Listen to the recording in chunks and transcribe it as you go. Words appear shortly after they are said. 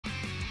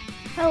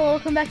Hello,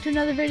 welcome back to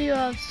another video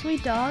of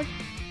Sweet Dog.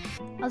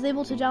 I was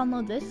able to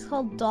download this. It's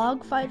called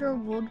Dogfighter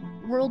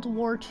World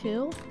War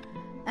II.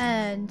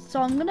 And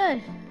so I'm gonna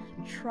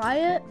try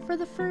it for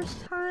the first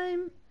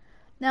time.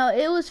 Now,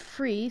 it was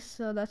free,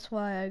 so that's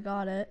why I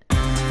got it.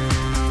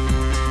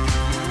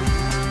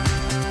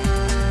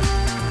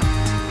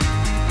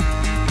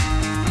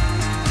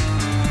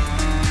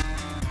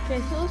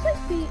 Okay, so it looks like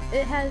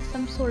it has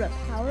some sort of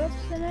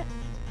power-ups in it.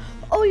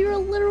 Oh, you're a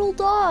literal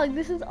dog!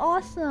 This is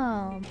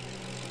awesome!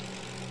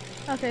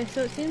 Okay,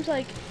 so it seems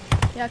like,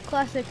 yeah,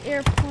 classic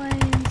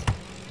airplanes,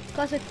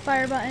 classic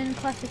fire button,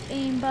 classic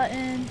aim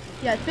button.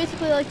 Yeah, it's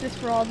basically like this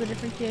for all the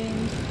different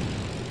games.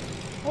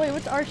 Oh, wait,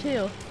 what's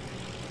R2?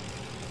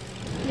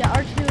 Yeah,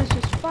 R2 is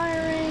just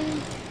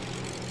firing.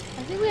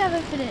 I think we have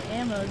infinite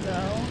ammo,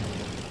 though.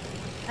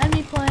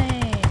 Enemy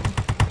plane.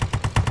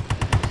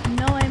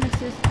 No aim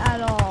assist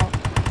at all.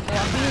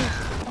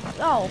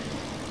 Oh,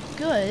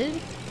 good.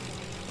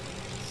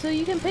 So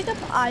you can pick up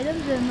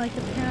items and, like,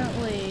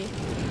 apparently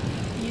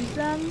use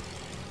them.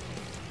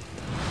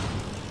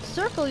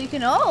 Circle, you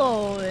can,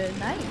 oh,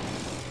 nice.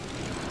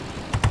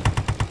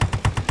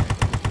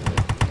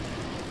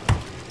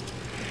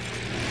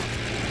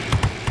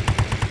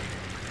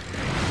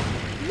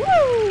 Woo!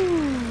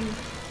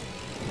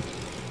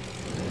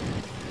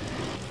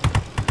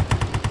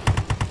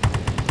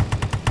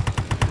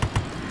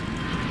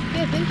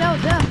 Okay, I think that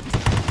was him.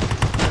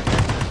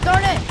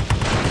 Darn it!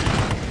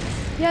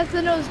 He has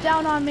the nose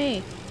down on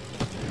me.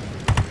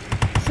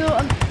 So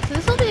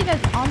this will be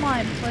against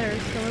online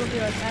players, so it'll be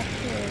like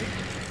actually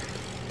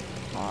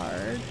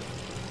hard.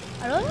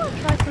 I really want to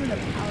try some of the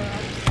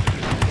power-ups.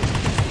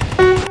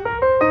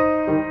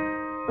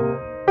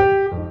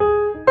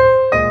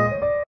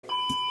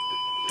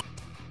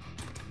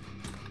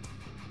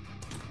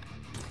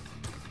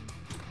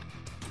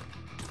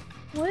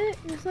 What?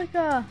 There's like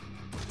a...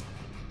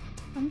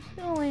 I'm just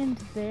gonna land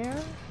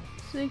there.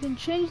 So you can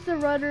change the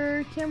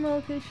rudder, camera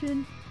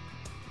location,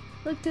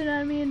 select an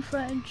enemy in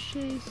front and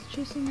chase.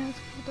 Chasing has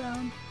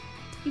cooldown.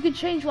 You can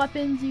change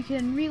weapons, you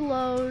can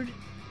reload.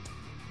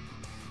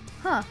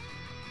 Huh.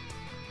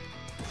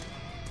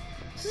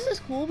 So this is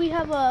cool. We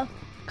have a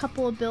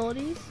couple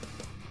abilities.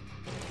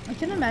 I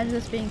can imagine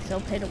this being so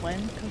pay to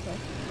win, because like,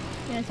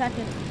 you can attack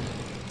it.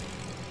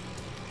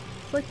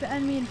 Select the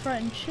enemy in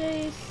front and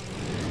chase.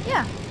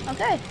 Yeah,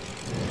 okay.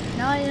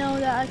 Now I know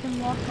that I can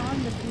lock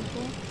on to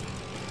people.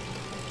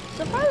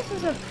 So far this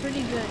is a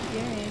pretty good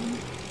game.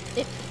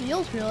 It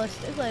feels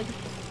realistic, like,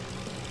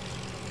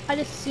 I'd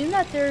assume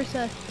that there's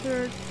a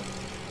third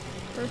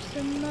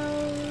person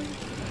mode.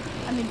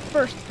 I mean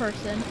first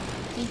person.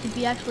 So you could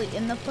be actually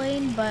in the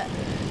plane, but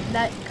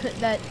that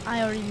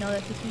I already know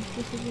that's a huge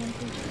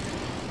disadvantage.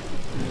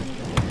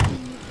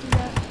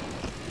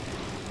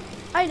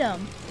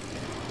 Item.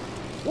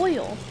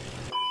 Oil.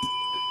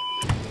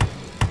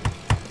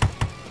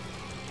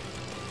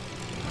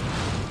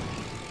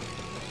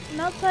 I'm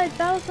outside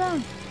battle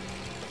zone.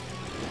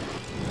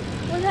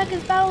 Where the heck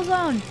is battle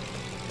zone?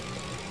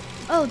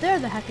 Oh, there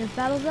the heck is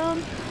battle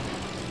zone.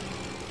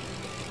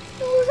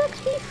 You lose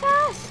XP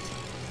fast.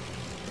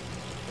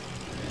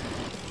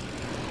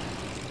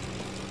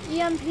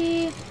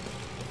 EMP.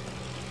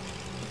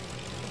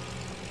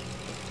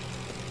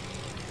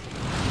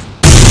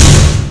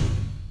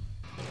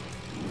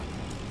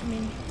 I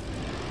mean,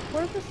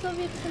 were the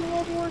Soviets in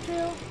World War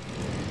II?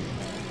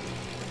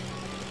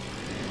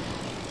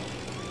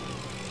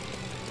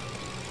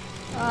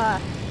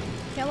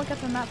 Can't look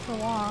at the map for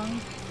long.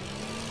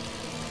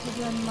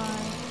 Then my...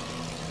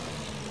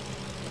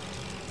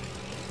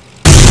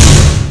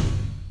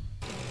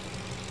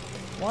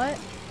 What?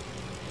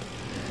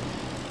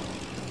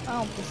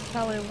 Oh, this is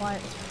probably why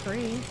it's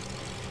free.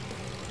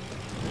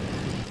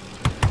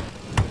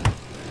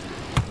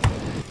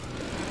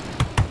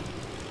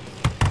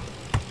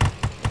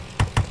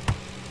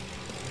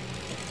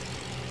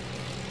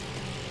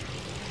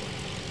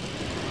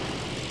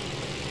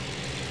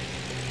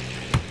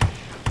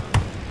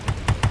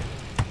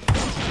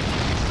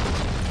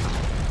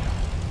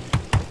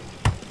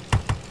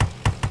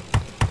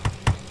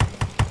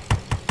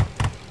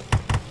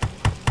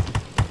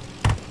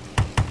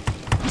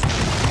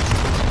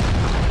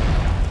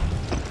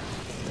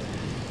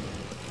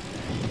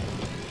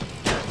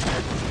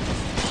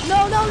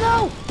 No, no,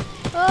 no!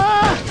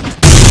 Ah!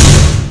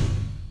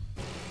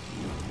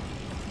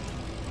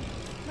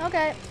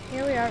 Okay,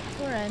 here we are.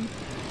 We're in.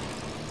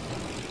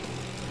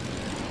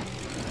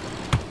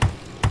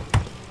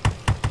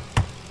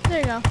 There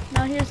you go.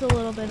 Now here's a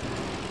little bit.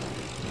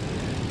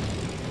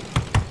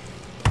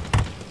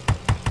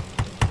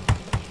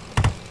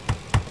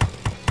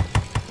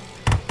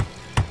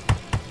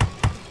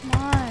 Come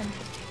on.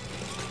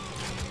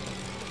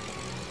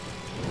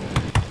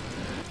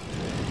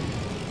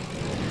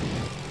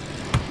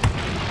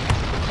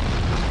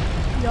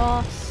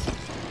 Yas.